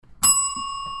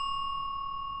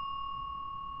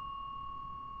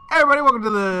Everybody, welcome to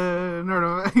the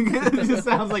Nerd Up. It just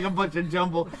sounds like a bunch of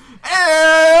jumble.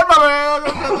 Everybody,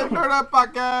 welcome to the Nerd Up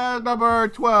Podcast number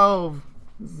 12.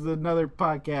 This is another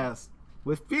podcast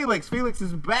with Felix. Felix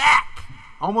is back.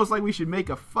 Almost like we should make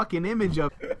a fucking image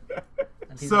of it.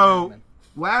 So,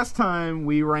 last time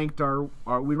we ranked all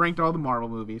the Marvel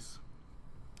movies.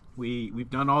 We've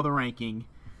done all the ranking.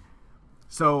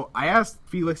 So, I asked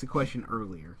Felix a question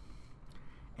earlier.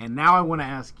 And now I want to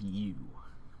ask you.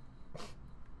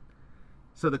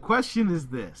 So the question is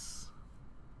this: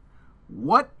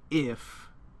 what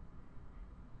if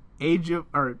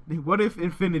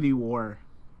Infinity War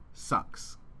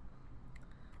sucks?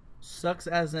 Sucks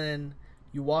as in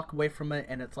you walk away from it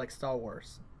and it's like Star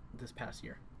Wars this past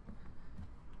year.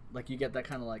 Like you get that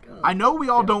kind of like. Oh, I know we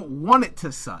all don't want it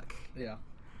to suck. Yeah.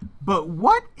 But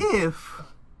what if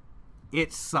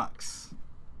it sucks,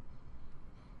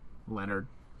 Leonard?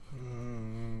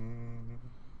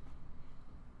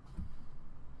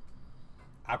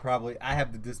 I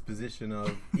have the disposition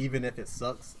of, even if it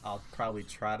sucks, I'll probably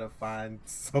try to find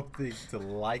something to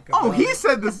like about Oh, he it.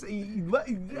 said this. I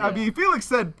mean, Felix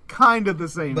said kind of the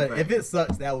same thing. But if it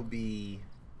sucks, that would be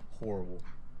horrible.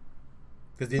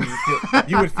 Because then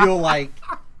you would feel like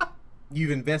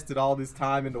you've invested all this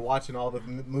time into watching all the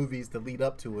movies to lead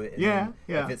up to it. And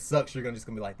Yeah. If it sucks, you're just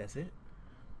going to be like, that's it?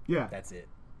 Yeah. That's it.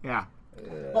 Yeah.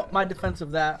 Well, my defense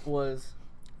of that was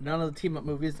none of the team up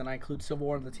movies, and I include Civil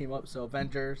War in the team up. So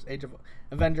Avengers, Age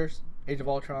of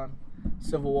Ultron,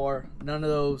 Civil War. None of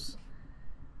those,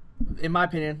 in my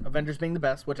opinion, Avengers being the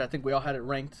best, which I think we all had it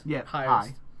ranked highest.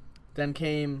 High. Then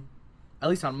came, at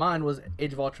least on mine, was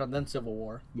Age of Ultron, then Civil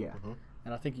War. Yeah. Mm-hmm.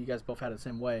 And I think you guys both had it the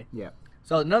same way. Yeah.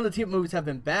 So none of the team up movies have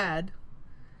been bad.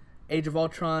 Age of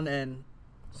Ultron and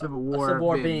Civil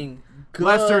War being good,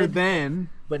 lesser than,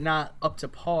 but not up to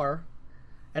par.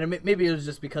 And maybe it was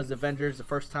just because Avengers, the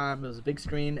first time, it was a big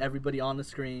screen, everybody on the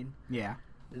screen. Yeah.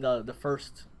 The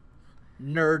first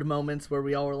nerd moments where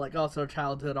we all were like, oh, it's our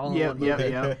childhood, all in one movie.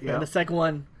 Yeah. And the second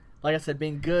one, like I said,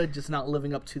 being good, just not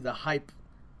living up to the hype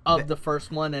of the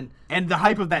first one. And the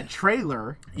hype of that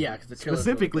trailer. Yeah, because the trailer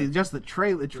Specifically, really just the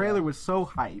trailer. The trailer was so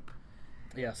hype.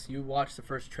 Yes, you watched the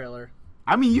first trailer.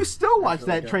 I mean, you still watch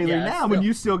really that good. trailer Yeah, now, and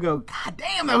you still go, God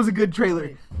damn, that was a good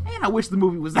trailer. Man, I wish the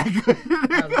movie was that good.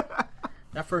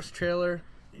 That first trailer,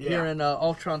 hearing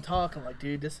Ultron talk, I'm like,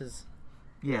 dude, this is...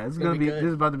 Yeah, this gonna be this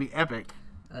is about to be epic.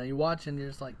 you watch and you're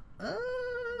just like,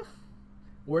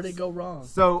 where'd it go wrong?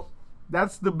 So,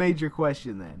 that's the major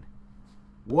question then.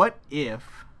 What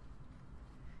if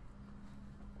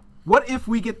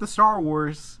we get the Star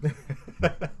Wars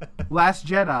Last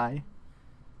Jedi?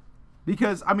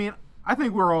 Because, I mean, I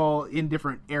think we're all in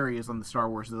different areas on the Star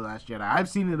Wars The Last Jedi. I've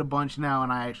seen it a bunch now,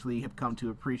 and I actually have come to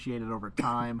appreciate it over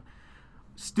time.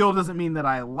 Still doesn't mean that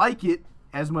I like it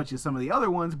as much as some of the other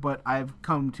ones, but I've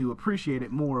come to appreciate it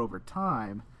more over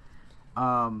time.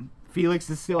 Felix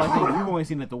is still, I think, you've only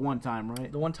seen it the one time,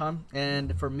 right? The one time.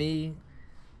 And for me,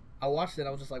 I watched it, I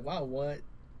was just like, wow, what?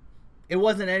 It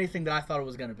wasn't anything that I thought it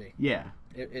was going to be. Yeah.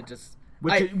 It just...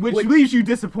 Which leaves you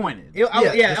disappointed.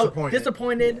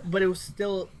 Disappointed, but it was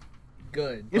still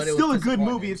good. It's still a good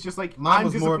movie. It's just like Mine I'm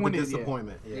was more of a disappointed.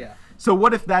 disappointment. Yeah. So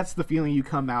what if that's the feeling you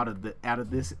come out of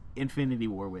this Infinity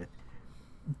War with?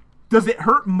 Does it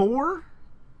hurt more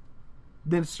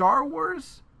than Star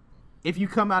Wars if you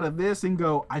come out of this and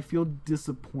go, I feel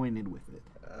disappointed with it?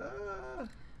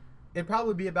 It'd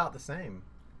probably be about the same.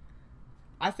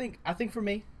 I think for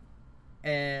me,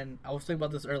 and I was thinking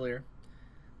about this earlier,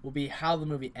 will be how the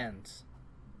movie ends.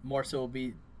 More so will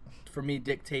be, for me,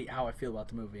 dictate how I feel about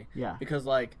the movie. Yeah. Because,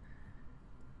 like,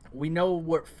 we know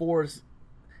what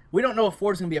we don't know what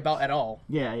 4 is going to be about at all.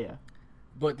 Yeah.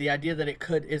 But the idea that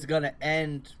is going to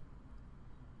end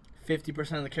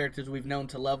 50% of the characters we've known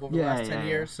to love over the last 10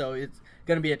 years. So it's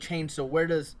going to be a change. So where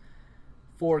does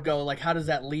 4 go? Like, how does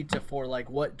that lead to 4? Like,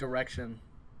 what direction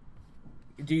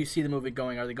do you see the movie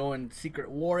going? Are they going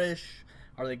Secret War-ish?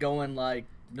 Are they going, like,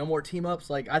 no more team-ups?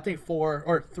 Like, I think 4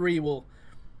 or 3 will...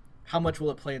 How much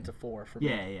will it play into 4 for me?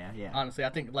 Yeah. Honestly, I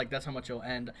think, like, that's how much it'll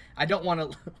end. I don't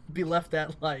want to be left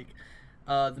at, like...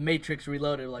 The Matrix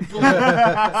Reloaded, like, to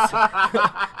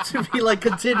be like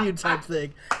continued type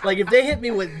thing. Like, if they hit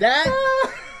me with that,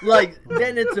 like,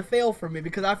 then it's a fail for me,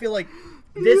 because I feel like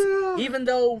this, even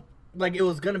though like it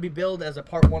was gonna be billed as a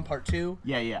part 1, part 2.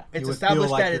 Yeah. It's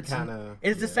established that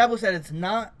it's established that it's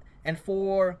not, and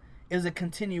 4 is a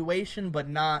continuation, but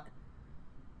not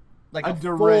like a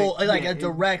direct, full, like a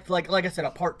direct, like I said,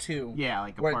 a part 2. Yeah,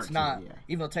 like a where part it's not, 2, yeah.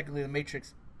 even though technically the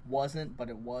Matrix wasn't, but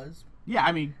it was. Yeah,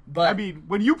 I mean, But-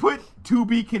 when you put to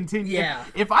be continued, Yeah.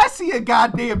 if I see a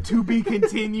goddamn to be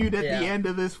continued at Yeah. the end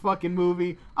of this fucking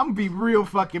movie, I'm gonna be real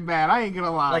fucking mad. I ain't gonna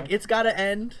lie. Like, it's got to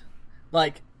end,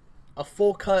 like, a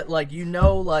full cut, like,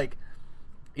 like,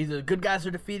 either the good guys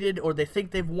are defeated or they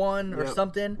think they've won or Yep.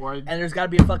 something, Or- and there's got to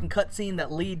be a fucking cutscene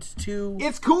that leads to...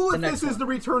 it's cool the if next this is one. the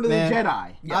Return of Man, the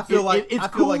Jedi. I feel like it's I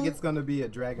feel like cool. it's gonna be a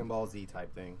Dragon Ball Z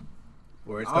type thing,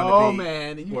 where it's gonna Oh be.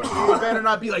 man, you where- better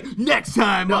not be like next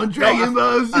time on No, Dragon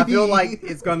Ball Z. I feel like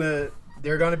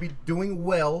they're gonna be doing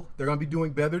well. They're gonna be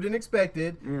doing better than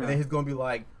expected, and then he's gonna be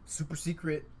like super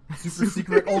secret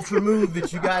ultra move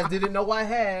that you guys didn't know I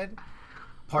had.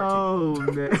 Part 2. Oh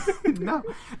man, no!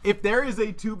 If there is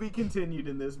a to be continued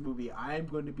in this movie, I am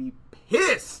going to be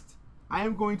pissed. I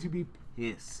am going to be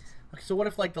pissed. Okay, so what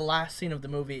if, like, the last scene of the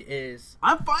movie is...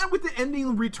 I'm fine with the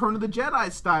ending Return of the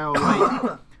Jedi style.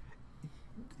 Like,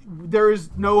 there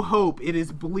is no hope. It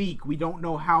is bleak. We don't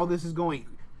know how this is going.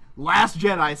 Last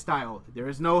Jedi style. There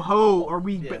is no hope, or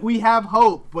we have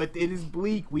hope, but it is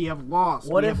bleak. We have lost.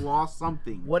 What we if- have lost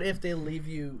something. What if they leave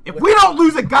you... If with- we don't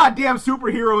lose a goddamn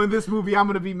superhero in this movie, I'm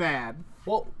gonna be mad.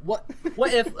 Well, what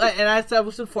if... And I said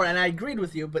this before, and I agreed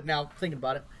with you, but now thinking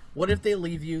about it, what if they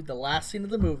leave you the last scene of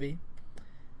the movie,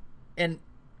 and,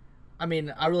 I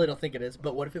mean, I really don't think it is,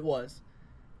 but what if it was,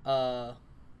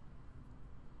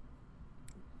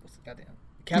 what's the goddamn...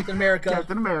 Captain America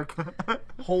Captain America,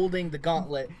 holding the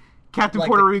gauntlet, Captain like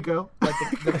Puerto the- Rico. like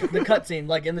the cutscene,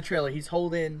 like in the trailer, he's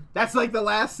holding That's like the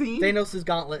last scene. Thanos'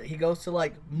 gauntlet. He goes to,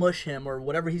 like, mush him or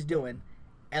whatever he's doing,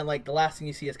 and, like, the last thing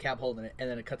you see is Cap holding it, and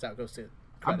then it cuts out, goes to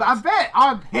I credits. bet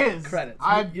I'm pissed. Credits.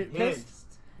 I'm You pissed. pissed?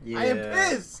 Yeah. I am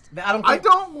pissed. I don't. I Think,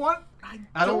 don't want.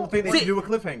 I don't think they See, should do a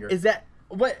cliffhanger. Is that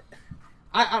what?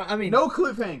 I mean, No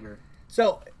cliffhanger.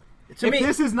 So to If me,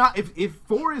 this is not, if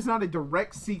 4 is not a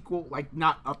direct sequel, like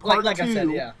not a part like 2, I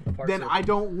said, yeah, part then 2. I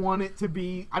don't want it to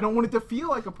be. I don't want it to feel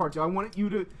like a part 2. I want you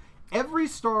to. Every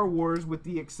Star Wars, with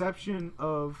the exception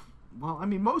of, well, I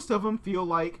mean, most of them feel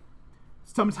like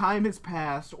some time has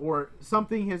passed or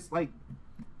something has like.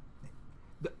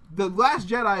 The Last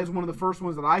Jedi is one of the first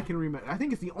ones that I can remember. I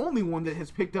think it's the only one that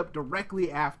has picked up directly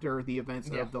after the events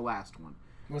Yeah. of the last one.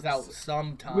 without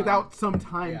some time, Without some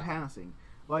time Yeah. passing.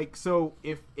 Like, so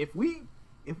if we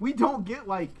don't get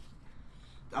like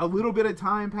a little bit of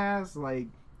time pass, like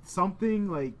something,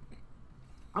 like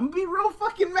I'm gonna be real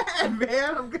fucking mad,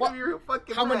 man. I'm gonna be real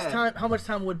fucking how mad. much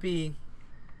time would be?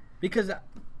 Because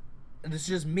this is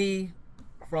just me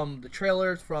from the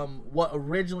trailers, from what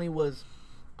originally was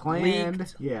Planned,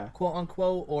 leaked, yeah. quote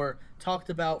unquote, or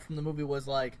talked about from the movie was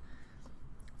like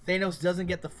Thanos doesn't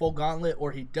get the full gauntlet,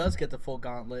 or he does get the full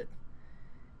gauntlet,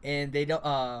 and they don't.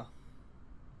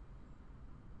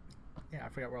 Yeah, I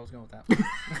forgot where I was going with that.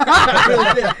 I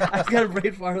really did. I just got a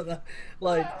brain fart with that.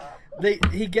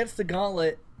 Like, he gets the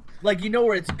gauntlet, like, you know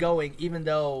where it's going, even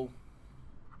though,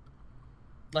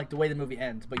 like, the way the movie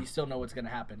ends, but you still know what's gonna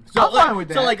happen. So, I'm fine with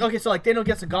that. So, like, okay, so like Thanos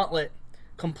gets the gauntlet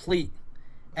complete,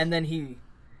 and then he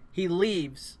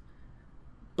leaves,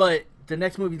 but the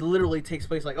next movie literally takes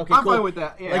place like, okay, I'm cool. fine with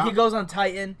that. Yeah, Like, he goes on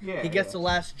Titan, Yeah, he gets yeah. the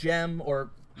last gem, or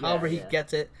however he yeah.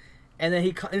 gets it, and then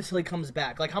he instantly comes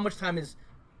back. Like, how much time is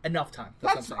enough time? That's what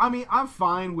I'm That's. saying. I mean, I'm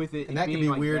fine with it. And that could being be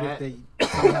like weird that. if they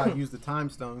somehow use the time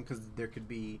stone, because there could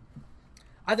be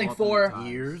I think Multiple 4 times.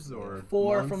 years or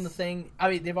from months. the thing. I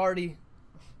mean, they've already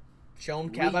shown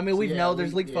Cap. I mean, Leaked, we yeah, know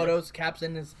there's leaked leaked, yeah. photos. Cap's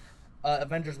in his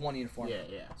Avengers 1 uniform. Yeah,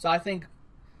 yeah. So I think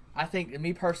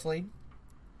me personally,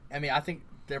 I mean, I think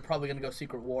they're probably going to go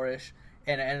Secret War-ish.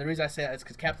 And the reason I say that is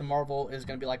because Captain Marvel is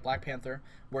going to be like Black Panther,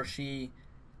 where she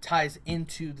ties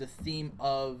into the theme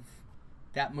of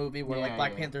that movie, where, like, Yeah,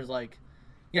 Black yeah. Panther's like,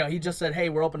 you know, he just said, hey,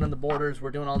 we're opening the borders,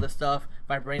 we're doing all this stuff,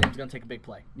 Vibranium's going to take a big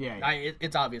play. Yeah, yeah.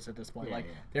 It's obvious at this point. Yeah, like,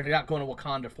 yeah. they're not going to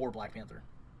Wakanda for Black Panther.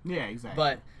 Yeah, exactly.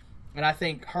 But, and I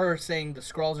think her saying the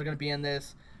Skrulls are going to be in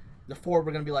this, the 4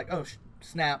 we're going to be like, oh,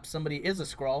 snap, somebody is a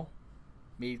Skrull.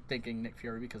 Me thinking Nick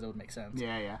Fury, because it would make sense.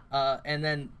 yeah, yeah. And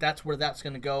then that's where that's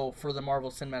going to go for the Marvel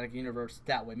Cinematic Universe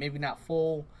that way. Maybe not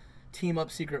full team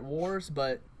up Secret Wars,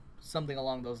 but something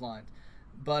along those lines.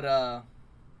 But,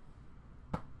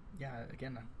 yeah,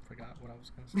 again, I forgot what I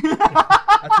was going to say.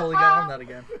 I totally got on that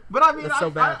again. But I mean, That's so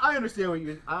bad. I understand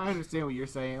what you're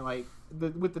saying. Like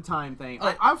with the time thing,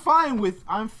 Like- I'm fine with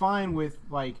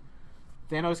like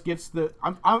Thanos gets the.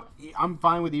 I'm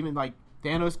fine with even like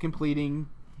Thanos completing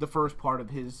the first part of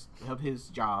his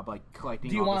job, like collecting.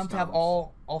 Do you all want the him to have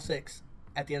stones. all 6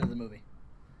 at the end of the movie?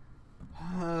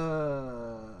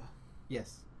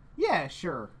 Yes. Yeah,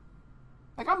 sure.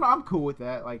 Like I'm cool with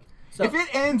that. Like So- if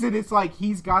it ends and it's like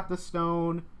he's got the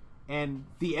stone, and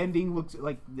the ending looks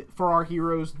like for our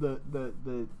heroes, the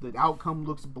outcome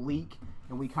looks bleak,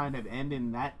 and we kind of end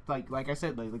in that like I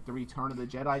said, like the Return of the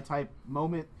Jedi type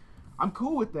moment. I'm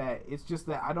cool with that. It's just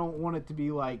that I don't want it to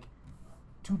be like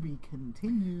to be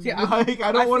continued. Yeah, like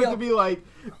I don't want it to be like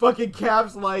fucking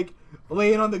Cap's like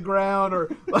laying on the ground or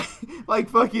like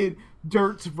fucking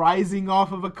dirt's rising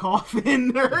off of a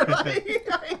coffin or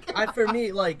for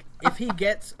me, like if he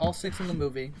gets all 6 in the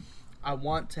movie, I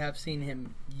want to have seen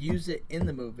him use it in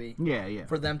the movie. Yeah.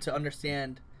 For them to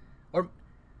understand, or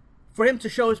for him to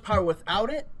show his power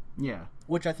without it. Yeah.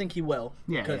 Which I think he will.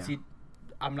 Yeah. Because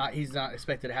he's not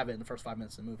expected to have it in the first 5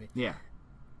 minutes of the movie. Yeah.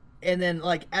 And then,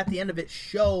 like, at the end of it,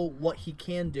 show what he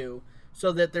can do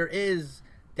so that there is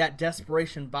that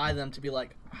desperation by them to be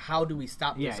like, how do we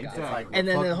stop this guy? Exactly. Like, And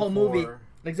then the whole movie, before.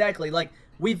 exactly, like,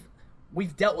 we've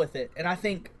dealt with it. And I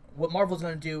think what Marvel's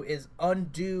going to do is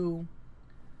undo...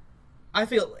 I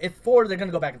feel if 4, they're going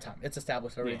to go back in time. It's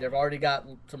established already. Yeah. They've already got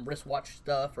some wristwatch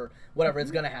stuff or whatever.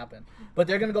 It's going to happen. But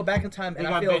they're going to go back in time, and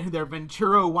I feel... their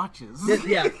Venturo watches.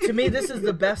 To me, this is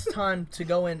the best time to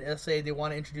go in and say they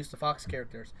want to introduce the Fox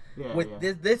characters.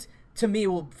 This to me,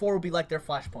 4 will be like their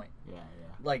Flashpoint. Yeah.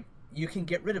 Like, you can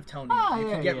get rid of Tony. You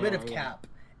can get rid of Cap,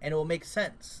 and it will make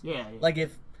sense. Yeah. Like,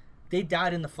 if they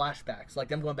died in the flashbacks, like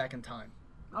them going back in time.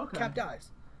 Okay. Cap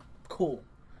dies. Cool.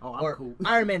 Oh, I'm or cool.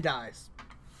 Iron Man dies.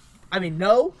 I mean,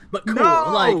 no, but cool.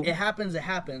 No! Like, it happens,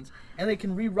 and they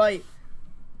can rewrite.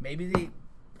 Maybe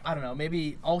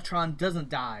maybe Ultron doesn't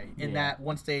die in that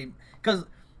once they, because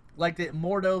like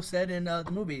Mordo said in the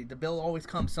movie, the bill always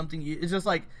comes. It's just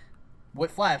like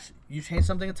with Flash, you change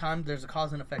something in time, there's a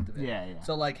cause and effect of it. Yeah.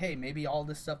 So like, hey, maybe all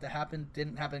this stuff that happened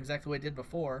didn't happen exactly the way it did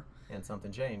before, And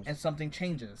something changed. and something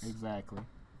changes. Exactly.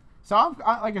 So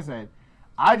like I said,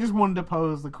 I just wanted to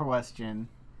pose the question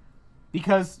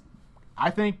because I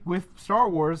think with Star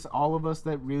Wars, all of us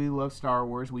that really love Star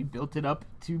Wars, we built it up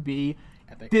to be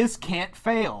Epic. this can't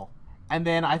fail. And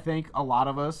then I think a lot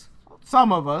of us,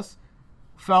 some of us,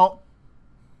 felt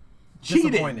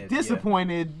cheated, disappointed.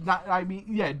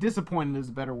 Disappointed is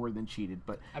a better word than cheated.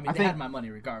 But I mean, they had my money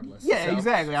regardless. Yeah, so.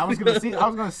 exactly. I was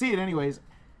gonna see it anyways.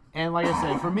 And like I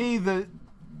said, for me, the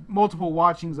multiple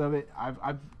watchings of it,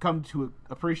 I've come to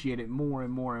appreciate it more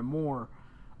and more and more.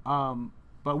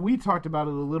 But we talked about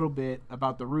it a little bit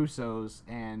about the Russos,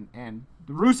 and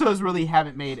the Russos really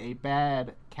haven't made a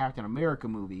bad Captain America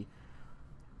movie.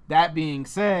 That being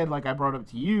said, like I brought up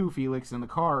to you, Felix, in the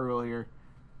car earlier,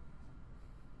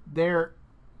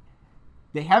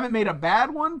 they haven't made a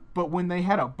bad one, but when they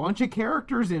had a bunch of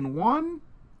characters in one,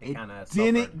 it kind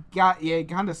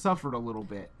of suffered a little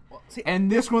bit. Well, see,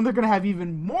 and this one, they're going to have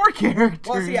even more characters.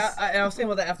 Well, see, I was saying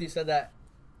about that after you said that,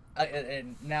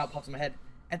 and now it pops in my head.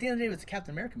 At the end of the day, it's a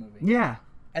Captain America movie. Yeah.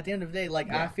 At the end of the day,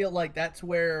 I feel like that's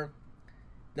where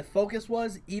the focus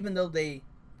was, even though they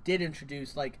did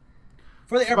introduce, like,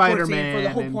 for the airport scene, for the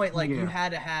whole point, like, you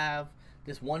had to have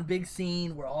this one big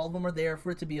scene where all of them are there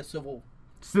for it to be a civil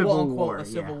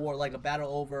war, like a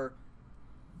battle over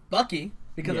Bucky,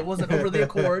 because it wasn't over the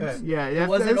Accords. It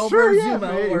wasn't over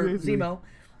Zemo.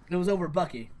 It was over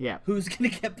Bucky. Yeah. Who's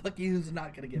going to get Bucky, who's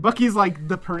not going to get Bucky's like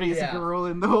the prettiest girl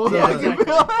in the whole thing.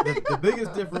 The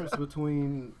biggest difference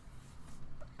between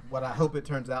what I hope it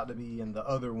turns out to be and the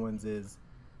other ones is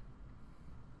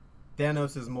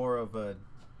Thanos is more of a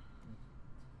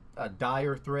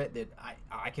dire threat that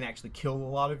I can actually kill a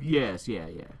lot of you. Yes, yeah.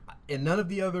 In none of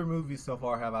the other movies so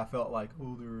far have I felt like,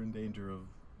 oh, they're in danger of...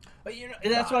 But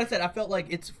that's what I said. I felt like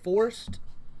it's forced.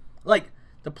 Like,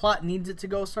 the plot needs it to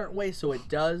go a certain way, so it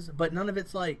does. But none of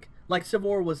it's like Civil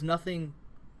War was nothing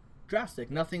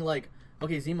drastic. Nothing like,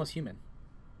 okay, Zemo's human.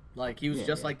 Like, he was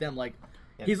just like them. Like,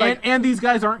 he's and these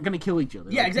guys aren't going to kill each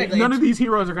other. Yeah, exactly. None of these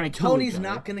heroes are going to kill Tony's each other.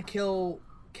 not going to kill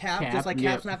Cap, just like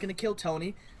Cap's not going to kill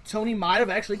Tony. Tony might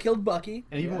have actually killed Bucky.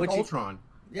 And even with Ultron.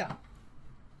 Yeah,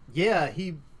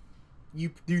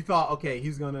 you thought, okay,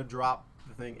 he's going to drop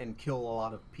the thing and kill a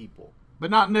lot of people. But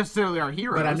not necessarily our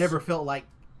heroes. But I never felt like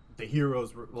the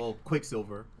heroes were,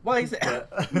 Quicksilver. Well, he said,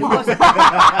 but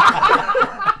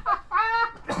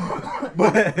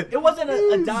it wasn't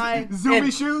a die.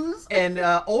 Zoomy shoes? And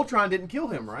Ultron didn't kill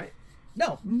him, right?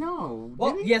 No.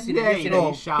 Well, yes, he did. He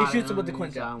shoots him with the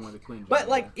Quinjet. But,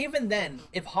 like, even then,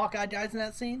 if Hawkeye dies in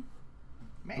that scene,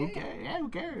 man. Who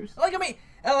cares? Like, I mean,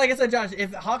 like I said, Josh,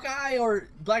 if Hawkeye or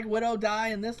Black Widow die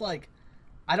in this, like,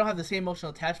 I don't have the same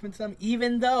emotional attachment to them,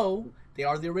 even though they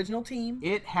are the original team.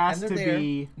 It has to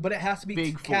be. But it has to be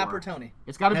Big Cap Four. or Tony.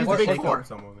 It's got to be the Big Four.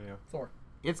 Thor.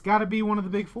 It's got to be one of the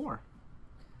Big Four.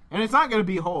 And it's not going to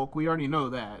be Hulk. We already know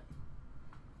that.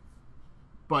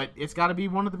 But it's got to be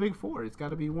one of the Big Four. It's got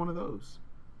to be one of those.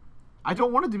 I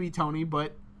don't want it to be Tony,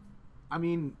 but I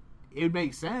mean, it would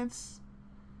make sense.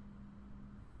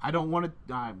 I don't want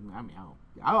to. I mean,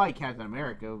 I like Captain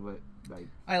America, but like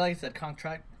I said,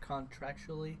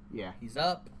 contractually, yeah, he's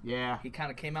up. yeah, He kind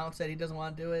of came out and said he doesn't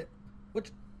want to do it, which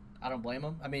I don't blame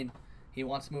him. I mean, he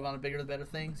wants to move on to bigger and better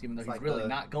things, even though he's really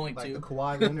not going like to. the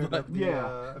Kawhi Leonard of the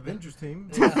Yeah. Avengers team.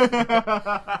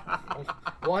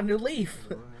 One new leaf.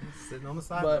 Sitting on the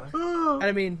sideline. And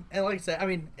I mean, and like I said, I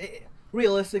mean,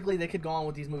 realistically, they could go on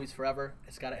with these movies forever.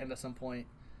 It's got to end at some point.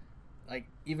 Like,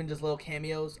 even just little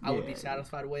cameos, I would be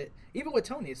satisfied with. Even with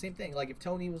Tony, the same thing. Like, if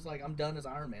Tony was like, I'm done as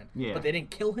Iron Man, but they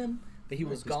didn't kill him, but he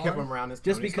was just gone. kept him around as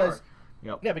just Tony because,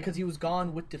 Stark. yeah, because he was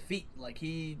gone with defeat. Like,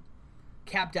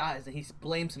 Cap dies and he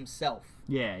blames himself.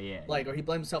 yeah, yeah. Like, or he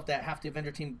blames himself that half the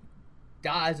Avenger team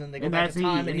dies and they go And back that's in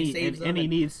time and he saves them. and he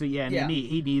needs to, Yeah.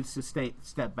 he needs to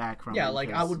step back from. Yeah, it like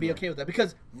I because, would be okay with that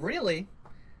because really,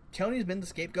 Tony's been the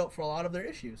scapegoat for a lot of their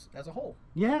issues as a whole.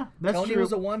 Yeah, that's Tony true. was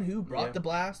the one who brought the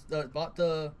blast, brought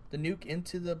the nuke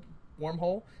into the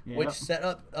wormhole, which set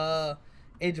up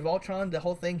Age of Ultron. The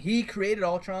whole thing. He created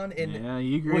Ultron and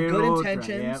you with created good Ultron,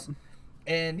 intentions, yep.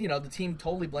 and the team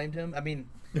totally blamed him. I mean.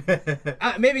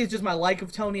 Maybe it's just my like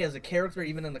of Tony as a character,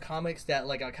 even in the comics, that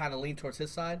like I kind of lean towards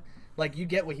his side. Like you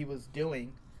get what he was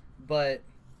doing, but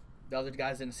the other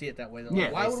guys didn't see it that way. They're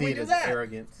like, why would we do that?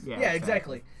 Arrogance. Yeah,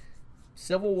 exactly.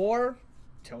 Civil War,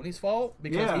 Tony's fault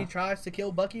because he tries to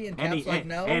kill Bucky and Cap's like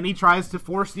no, and he tries to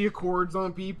force the Accords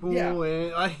on people. Yeah.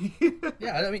 And, like,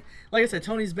 yeah. I mean, like I said,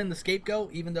 Tony's been the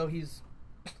scapegoat, even though he's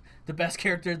the best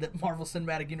character that Marvel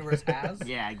Cinematic Universe has.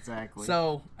 Yeah, exactly.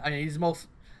 So I mean, he's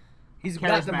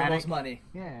got them the most money.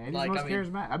 Yeah, he's Like, most I mean-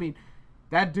 charismatic. I mean,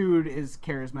 that dude is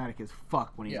charismatic as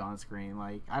fuck when he's on screen.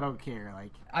 Like, I don't care.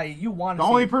 Like, You want the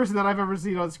only person that I've ever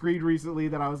seen on screen recently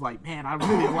that I was like, man, I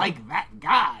really like that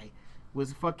guy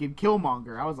was fucking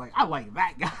Killmonger. I was like, I like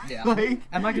that guy. Yeah. Like,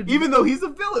 And Michael- even though he's a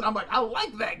villain, I'm like, I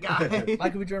like that guy.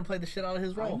 Michael B. Jordan played the shit out of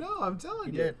his I role. know, I'm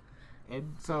telling He you. did.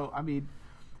 And so, I mean,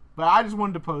 but I just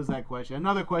wanted to pose that question.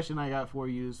 Another question I got for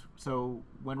you is, so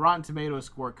when Rotten Tomatoes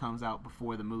score comes out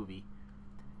before the movie,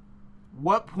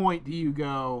 what point do you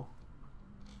go?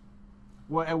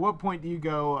 At what point do you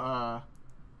go? Are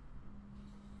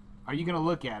you gonna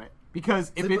look at it?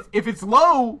 Because if it's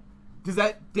low, does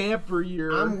that damper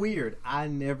your? I'm weird. I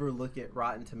never look at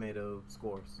Rotten Tomato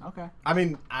scores. Okay. I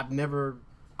mean, I've never.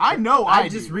 I know. I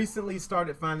just do. recently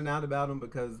started finding out about them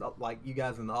because, like, you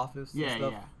guys in the office. Yeah, and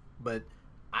stuff. yeah. But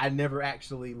I never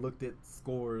actually looked at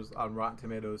scores on Rotten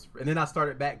Tomatoes, and then I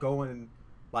started back going,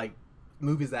 like,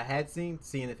 movies I had seen,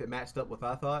 seeing if it matched up with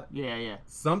what I thought. Yeah, yeah.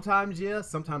 Sometimes,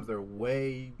 sometimes they're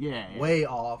way Yeah. way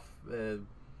off.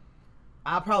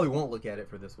 I probably won't look at it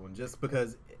for this one, just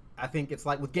because I think it's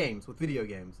like with video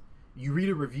games. You read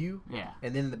a review,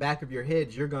 and then in the back of your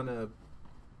head, you're gonna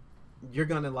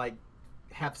like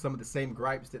have some of the same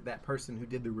gripes that person who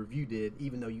did the review did,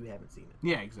 even though you haven't seen it.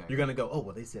 Yeah, exactly. You're gonna go, oh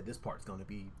well, they said this part's gonna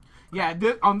be. Yeah,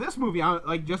 on this movie,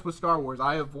 like just with Star Wars,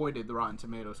 I avoided the Rotten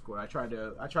Tomatoes score. I tried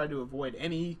to avoid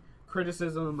any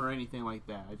criticism or anything like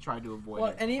that. I tried to avoid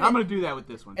it. And even, I'm gonna do that with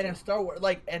this one. And too. in Star Wars,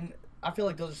 and I feel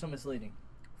like those are so misleading.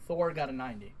 Thor got a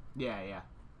 90. Yeah.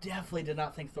 Definitely did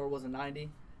not think Thor was a 90.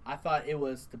 I thought it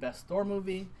was the best Thor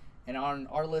movie, and on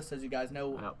our list, as you guys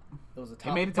know, it was a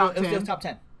top. It made a top 10. It was top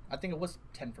 10. I think it was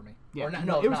 10 for me. Yeah, Or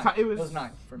no, it was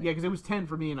 9 for me. Yeah, because it was 10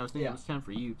 for me, and I was thinking it was 10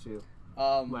 for you too,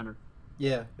 Leonard.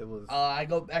 Yeah, it was. I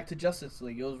go back to Justice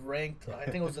League. It was ranked, I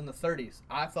think it was in the 30s.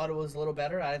 I thought it was a little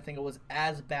better. I didn't think it was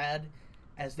as bad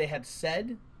as they had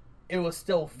said. It was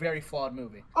still a very flawed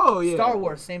movie. Oh, yeah. Star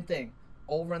Wars, same thing.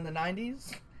 Over in the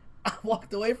 90s, I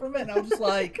walked away from it, and I was just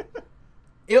like...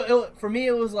 for me,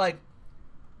 it was like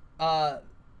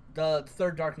the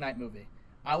third Dark Knight movie.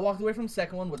 I walked away from the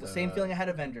second one with the same feeling I had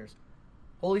Avengers.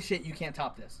 Holy shit, you can't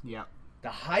top this. Yeah. The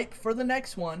hype for the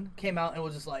next one came out, and it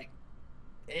was just like...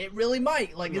 It really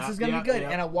might. Like, this is going to be good.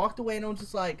 Yeah. And I walked away and I was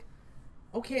just like,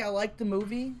 okay, I liked the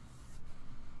movie,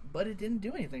 but it didn't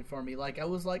do anything for me. Like, I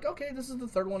was like, okay, this is the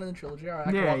third one in the trilogy. All right,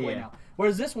 I can walk away now.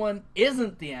 Whereas this one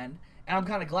isn't the end, and I'm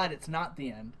kind of glad it's not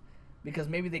the end. Because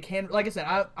maybe they can... Like I said,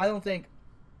 I don't think...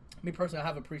 Me personally, I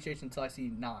have appreciation until I see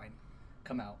 9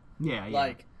 come out. Yeah.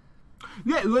 Like...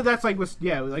 Yeah, that's like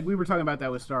like we were talking about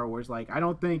that with Star Wars. Like,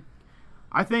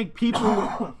 I think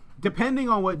people... Depending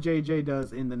on what JJ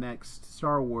does in the next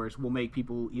Star Wars, will make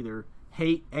people either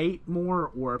hate 8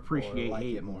 more or appreciate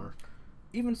 8 more.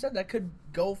 Even said that could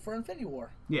go for Infinity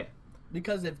War. Yeah.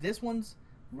 Because if this one's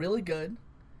really good,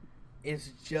 it's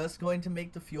just going to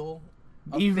make the fuel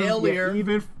a even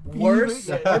failure worse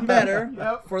or better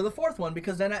Yep. for the fourth one.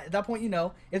 Because then at that point,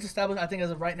 it's established. I think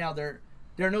as of right now, there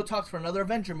are no talks for another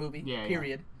Avenger movie.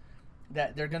 Period.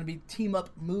 that they're going to be team up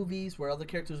movies where other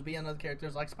characters will be on other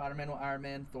characters, like Spider-Man with Iron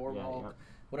Man, Thor, Hulk,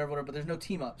 whatever. But there's no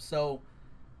team up, so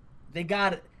they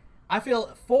got it. I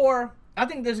feel 4. I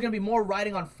think there's going to be more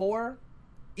writing on 4,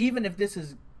 even if this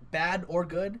is bad or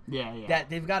good. Yeah. That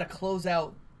they've got to close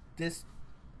out this.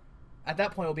 At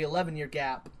that point, it'll be 11-year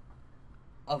gap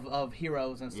of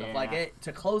heroes and stuff like it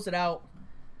to close it out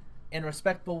in a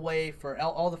respectful way for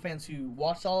all the fans who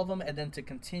watched all of them, and then to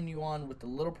continue on with the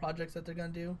little projects that they're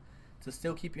going to do to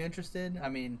still keep you interested. I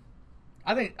mean,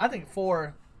 I think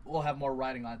 4 will have more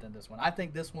writing on it than this one. I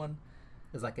think this one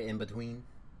is like an in between.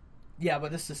 Yeah,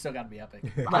 but this has still got to be epic.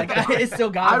 Like it's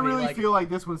still got to be. I really feel like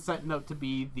this one's setting up to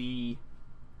be the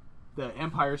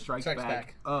Empire Strikes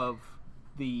Back of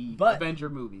the Avenger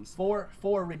movies. 4,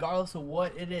 regardless of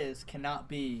what it is, cannot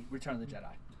be Return of the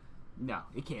Jedi. No,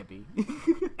 it can't be.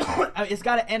 I mean, it's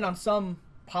got to end on some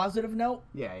positive note.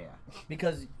 Yeah.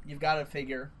 Because you've got to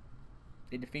figure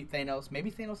they defeat Thanos.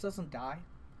 Maybe Thanos doesn't die.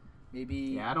 Maybe.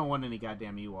 Yeah, I don't want any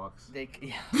goddamn Ewoks.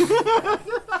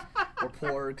 Or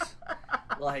porgs.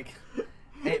 Like,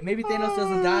 maybe Thanos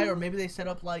doesn't die, or maybe they set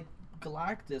up like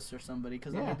Galactus or somebody.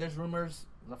 Because I mean, there's rumors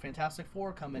the Fantastic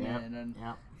Four coming in,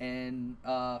 and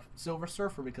Silver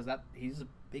Surfer, because he's a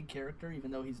big character,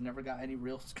 even though he's never got any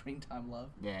real screen time love.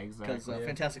 Yeah, exactly. Because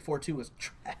Fantastic Four 2 was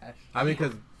trash. I mean,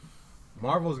 because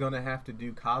Marvel's going to have to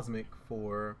do cosmic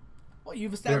for. Well,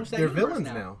 you've established their that villains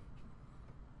now.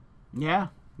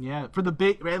 Yeah, for the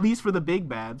big, at least for the big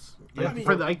bads. Yeah, I mean,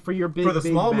 for your big. For the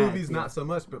small big movies, not so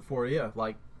much, but for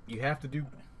like you have to do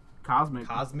cosmic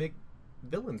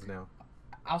villains now.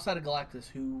 Outside of Galactus,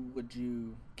 who would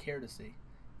you care to see?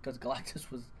 Because Galactus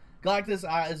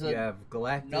is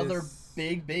another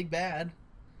big bad.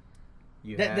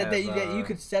 You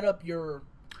could set up your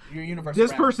universe.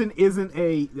 This person isn't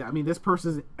a. I mean, this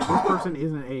person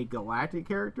isn't a galactic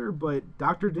character, but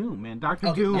Doctor Doom, man,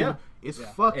 Doctor Doom is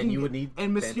fucking. And you would need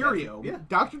Mysterio. Yeah.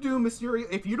 Doctor Doom, Mysterio.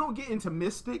 If you don't get into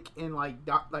Mystic and like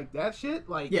that shit,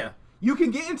 like yeah, you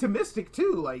can get into Mystic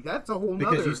too. Like that's a whole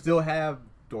nother. Because you still have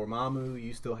Dormammu,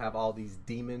 you still have all these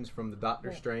demons from the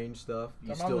Doctor Strange stuff.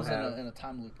 You still have in a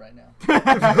time loop right now.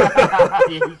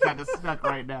 Yeah, he's kind of stuck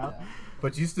right now. Yeah.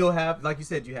 But you still have, like you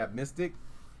said, you have Mystic.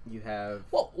 You have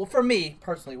well, for me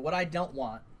personally, what I don't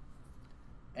want,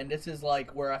 and this is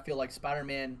like where I feel like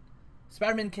Spider-Man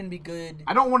can be good.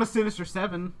 I don't want a Sinister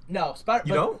Seven. No,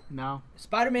 you don't? No.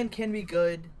 Spider-Man can be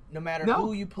good no matter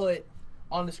who you put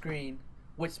on the screen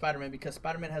with Spider-Man, because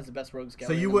Spider-Man has the best rogues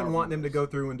gallery. So you wouldn't want them to go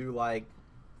through and do like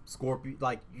Scorpion,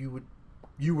 like you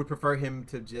would prefer him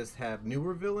to just have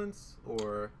newer villains,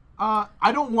 or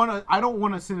I don't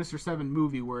want a Sinister Seven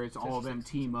movie where it's all of them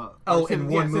team up. Oh, in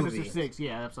one movie. Sinister Six.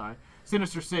 Yeah, I'm sorry.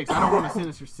 Sinister Six. I don't want a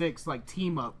Sinister Six like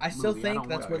team up. I still think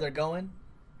that's where they're going.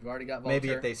 You've already got Vulture. Maybe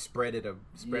if they spread it around.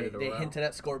 They hinted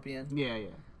at Scorpion. Yeah.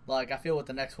 Like I feel with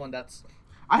the next one, that's.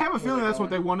 I have a feeling that's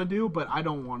what they want to do, but I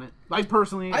don't want it. Like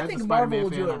personally, I think Marvel will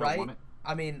do it right.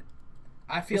 I mean,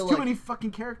 I feel too many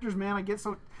fucking characters, man. I get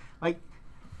so like.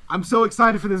 I'm so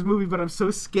excited for this movie, but I'm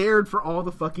so scared for all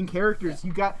the fucking characters.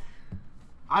 You got.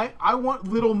 I want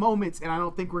little moments, and I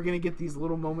don't think we're gonna get these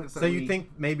little moments. So you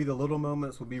think maybe the little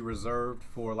moments will be reserved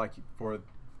for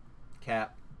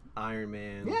Cap, Iron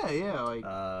Man? Yeah. Like.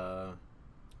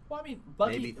 Well, I mean,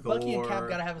 Bucky and Cap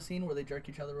gotta have a scene where they jerk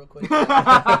each other real quick.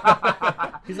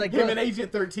 He's like, him and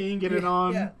Agent 13 get it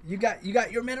on. Yeah, you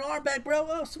got your metal arm back, bro.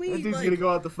 Oh, sweet. That dude's gonna go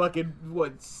out the fucking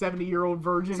 70-year-old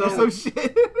virgin or so some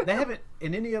shit. They haven't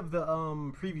in any of the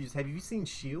previews. Have you seen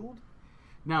Shield?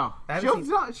 No,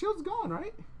 Shield's gone,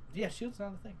 right? Yeah, Shield's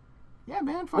not a thing. Yeah,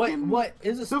 man. Fucking what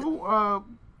is a Civil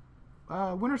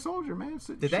Winter Soldier, man.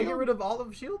 Did they get rid of all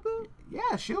of Shield though?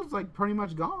 Yeah, Shield's like pretty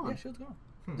much gone. Yeah, Shield's gone.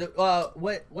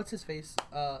 What's his face?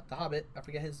 The Hobbit. I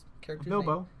forget his character's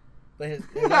Bilbo. name.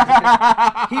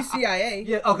 But he's CIA.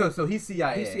 Yeah. Okay, so he's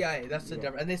CIA. He's CIA. That's the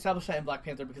difference. And they established that in Black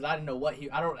Panther because I didn't know what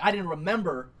I didn't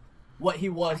remember what he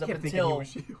was up until.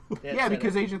 Yeah,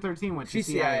 because Agent 13 went to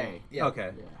CIA. Yeah.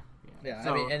 Okay. Yeah,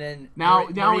 so I mean, and then now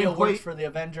Maria works for the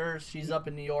Avengers. She's up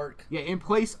in New York. Yeah, in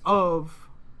place of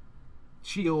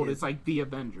Shield, it's like the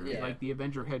Avengers, Yeah. like the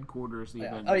Avenger headquarters.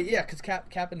 Avengers. Oh yeah, because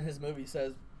Cap in his movie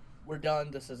says, "We're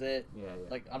done. This is it. Yeah.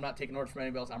 Like I'm not taking orders from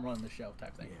anybody else. I'm running the show,"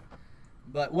 type thing. Yeah.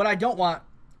 But what I don't want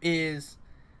is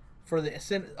for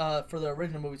the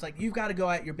original movies, like you've got to go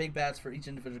at your big bads for each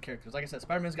individual characters. Like I said,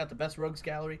 Spider-Man's got the best rogues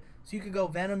gallery, so you could go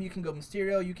Venom, you can go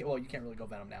Mysterio, you can't really go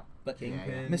Venom now, but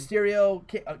Kingpin. Mysterio,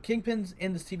 Kingpin's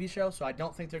in this TV show, so I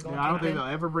don't think they're going. I don't think they'll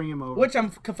ever bring him over. Which I'm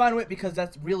confined with because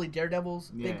that's really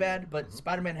Daredevil's Yeah. big bad, but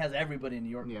Spider-Man has everybody in New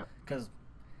York. Yeah. Because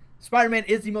Spider-Man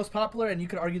is the most popular, and you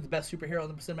could argue the best superhero in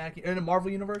the cinematic in the Marvel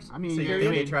universe. I mean, So you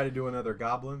think they try to do another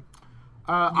Goblin?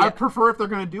 I prefer if they're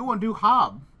gonna do one, do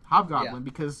Hobgoblin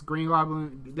because Green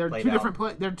Goblin. They're Played two out.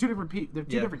 different. They're two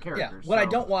different characters. What I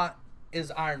so. don't want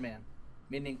is Iron Man,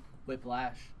 meaning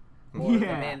Whiplash or the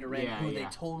Mandarin, who they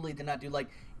totally did not do. Like,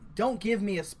 don't give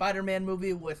me a Spider-Man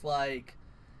movie with like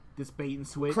this bait and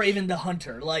switch. Kraven the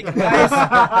Hunter. Like,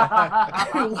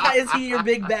 why is he your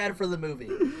big bad for the movie?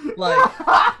 Like,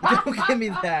 don't give me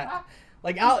that.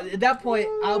 Like, at that point,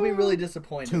 I'll be really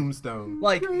disappointed. Tombstone.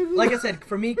 Like I said,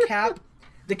 for me,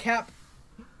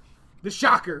 the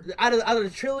Shocker. out of the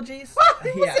trilogies,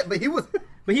 But he was.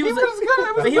 But he was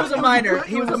a minor.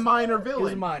 He was a minor villain. He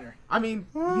was a minor. I mean,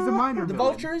 he's a minor. The villain.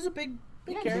 Vulture is a big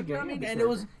character. big I mean, big and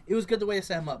character. it was good the way it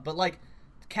set him up. But like,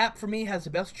 Cap for me has the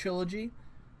best trilogy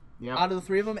out of the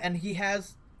three of them, and he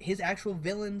has his actual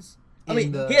villains. I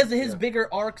mean, he has his bigger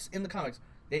arcs in the comics.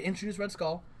 They introduced Red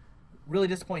Skull. Really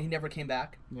disappointed he never came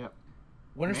back. Yep.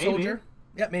 Winter Soldier.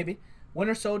 Yeah, maybe.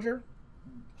 Winter Soldier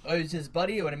was his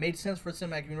buddy, and it made sense for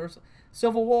Cinematic Universe.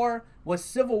 Civil War was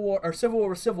Civil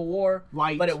War.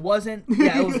 Light. But it wasn't.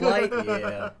 Yeah, it was light.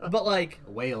 Yeah. But like,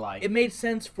 Way light. it made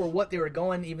sense for what they were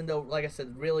going, even though, like I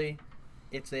said, really,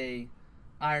 it's a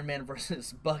Iron Man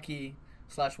versus Bucky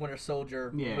 / Winter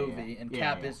Soldier movie, and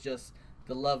Cap is just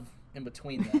the love in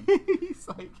between them. He's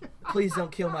like, Please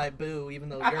don't kill my boo, even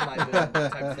though you're my boo,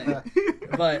 type of thing.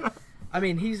 But I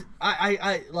mean,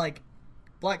 I like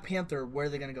Black Panther. Where are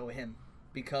they gonna go with him?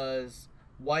 Because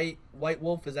White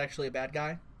Wolf is actually a bad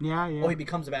guy. yeah. Well, he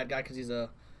becomes a bad guy because he's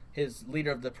his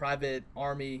leader of the private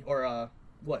army or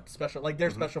special, like their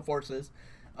special forces.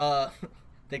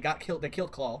 They killed. They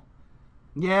killed Claw.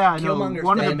 Yeah, I know. Killmonger's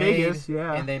One of dead. the biggest.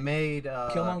 Yeah. And they made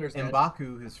Killmonger's dead.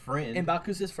 M'Baku his friend.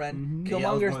 M'Baku's his friend. Yeah,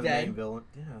 that was Killmonger's one of the main dead. villain.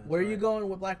 Yeah, that's Where are you right. going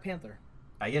with Black Panther?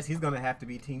 I guess he's gonna have to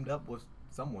be teamed up with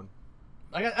someone.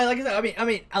 Like I said, I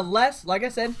mean, unless, like I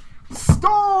said,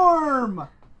 Storm.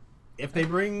 If they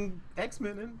bring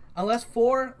X-Men in, unless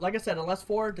four does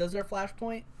their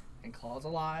Flashpoint and Claw's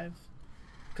alive,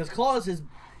 because Claw is his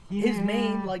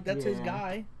main, like that's his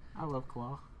guy. I love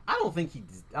Claw. I don't think he.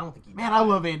 Man, I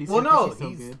love Andy. Well, Serkis. no, he's so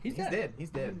he's good. he's dead. He's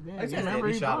dead. Yeah, He's remember dead.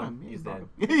 He he shot brought him. He's dead.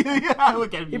 Yeah, I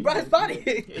look at him. He brought his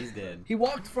body. He's dead. He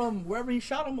walked from wherever he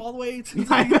shot him all the way to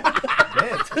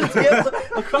Dead.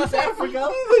 across Africa.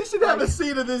 They should have a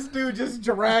scene of this dude just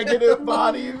dragging his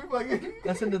body.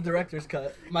 That's in the director's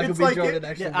cut. Michael It's B. like Jordan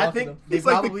actually. Yeah, I walked think him. they It's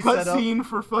like the probably cut set up. scene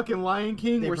for fucking Lion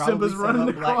King They where probably Simba's set running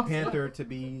up Black across. Panther to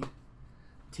be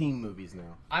team movies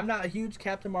now. I'm not a huge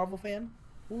Captain Marvel fan.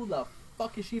 Who the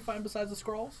fuck is she fighting besides the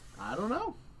Skrulls? I don't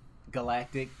know.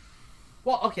 Galactic,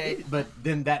 Well, okay. but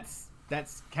then that's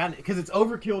kind of because it's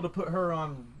overkill to put her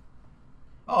on.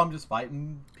 Oh, I'm just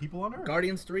fighting people on Earth.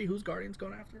 Guardians 3. Who's Guardians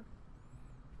going after?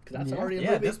 Because that's Yeah. already a Yeah,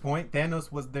 at movie. this point,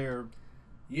 Thanos was their.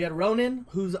 You had Ronan,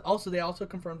 who's also they also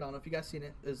confirmed. I don't know if you guys seen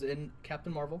it. Is in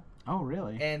Captain Marvel, Oh,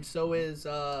 really? and so is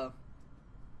I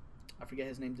forget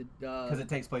his name. Because it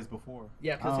takes place before.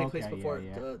 Yeah, because it takes place okay, before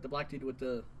yeah. the black dude with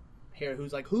the hair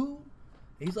who's like, who?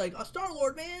 He's like, a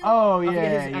Star-Lord, man. Oh, I forget yeah,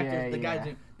 his actor, yeah, the guy's yeah.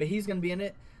 name. But he's going to be in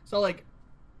it. So, like,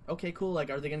 okay, cool.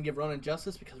 Like, are they going to give Ronan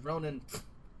justice? Because Ronan,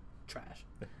 trash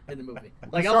in the movie.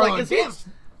 Like, I was like, Star-Lord,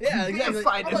 yeah, exactly.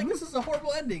 fight I'm like, him. this is a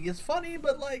horrible ending. It's funny,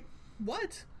 but, like,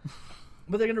 what?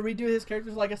 But they're going to redo his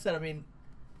characters. Like I said, I mean,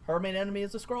 her main enemy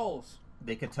is the Skrulls.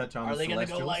 They could touch on Are the they going to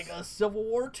Celestials. go like a Civil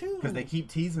War 2? Because they keep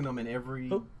teasing them in every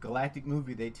Who? galactic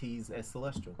movie. They tease as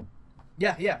Celestial.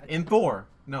 Yeah, yeah. In Thor.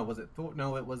 No, was it Thor?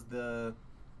 No, it was the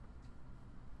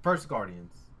first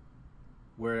Guardians,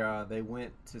 where they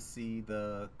went to see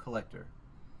the Collector.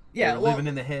 Yeah, they were well, living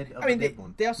in the head of I mean, the big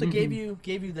one. they also gave you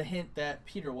the hint that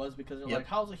Peter was because they're Yep. like,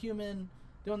 how's a human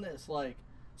doing this? Like,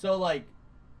 so like,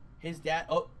 his dad,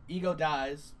 Ego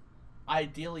dies.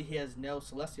 Ideally, he has no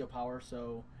celestial power.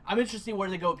 So I'm interested to see where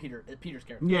they go with Peter's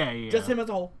character. Yeah, yeah. Just him as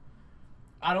a whole.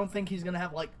 I don't think he's gonna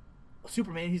have like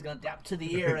Superman. He's gonna adapt to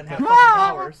the air and have fucking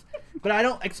powers. But I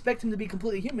don't expect him to be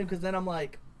completely human because then I'm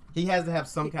like, He has to have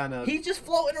some kind of. he's just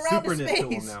floating around in superness to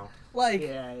him space. now. Like,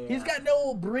 Yeah, yeah. he's got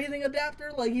no breathing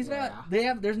adapter. Like, he's Yeah.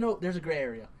 not. There's a gray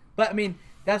area. But I mean,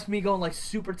 that's me going like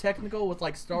super technical with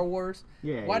like Star Wars.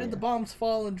 Yeah, Why yeah. did the bombs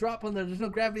fall and drop on there? There's no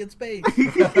gravity in space.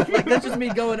 Like, that's just me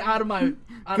going out of my.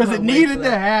 Because it needed to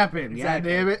happen. Exactly. God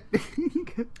damn it.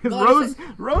 Because No, I'm just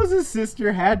Rose's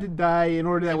sister had to die in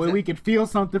order that way we could feel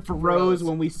something for Rose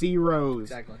when we see Rose.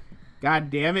 Exactly. God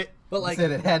damn it. But like said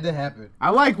it had to happen.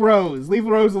 I like Rose. Leave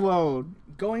Rose alone.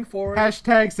 going forward.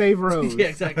 Hashtag save Rose. Yeah,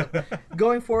 exactly.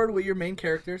 Going forward with your main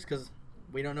characters, because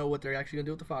we don't know what they're actually gonna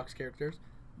do with the Fox characters.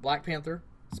 Black Panther,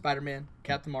 Spider-Man,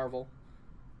 Captain Marvel,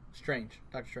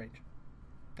 Doctor Strange.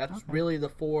 That's really the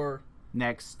four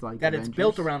Next, like that Avengers. it's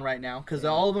built around right now, because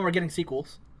all of them are getting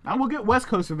sequels. I will get West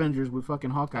Coast Avengers with fucking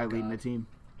Hawkeye leading the team.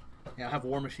 Yeah, I have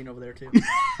War Machine over there too.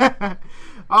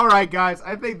 All right, guys.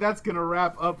 I think that's gonna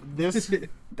wrap up this.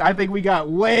 I think we got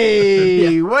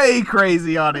way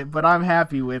crazy on it, but I'm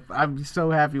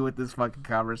so happy with this fucking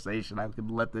conversation. I can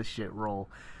let this shit roll.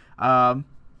 That's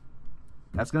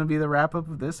gonna be the wrap up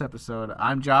of this episode.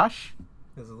 I'm Josh.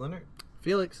 This is Leonard.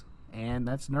 Felix. And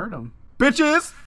that's Nerdum. Bitches!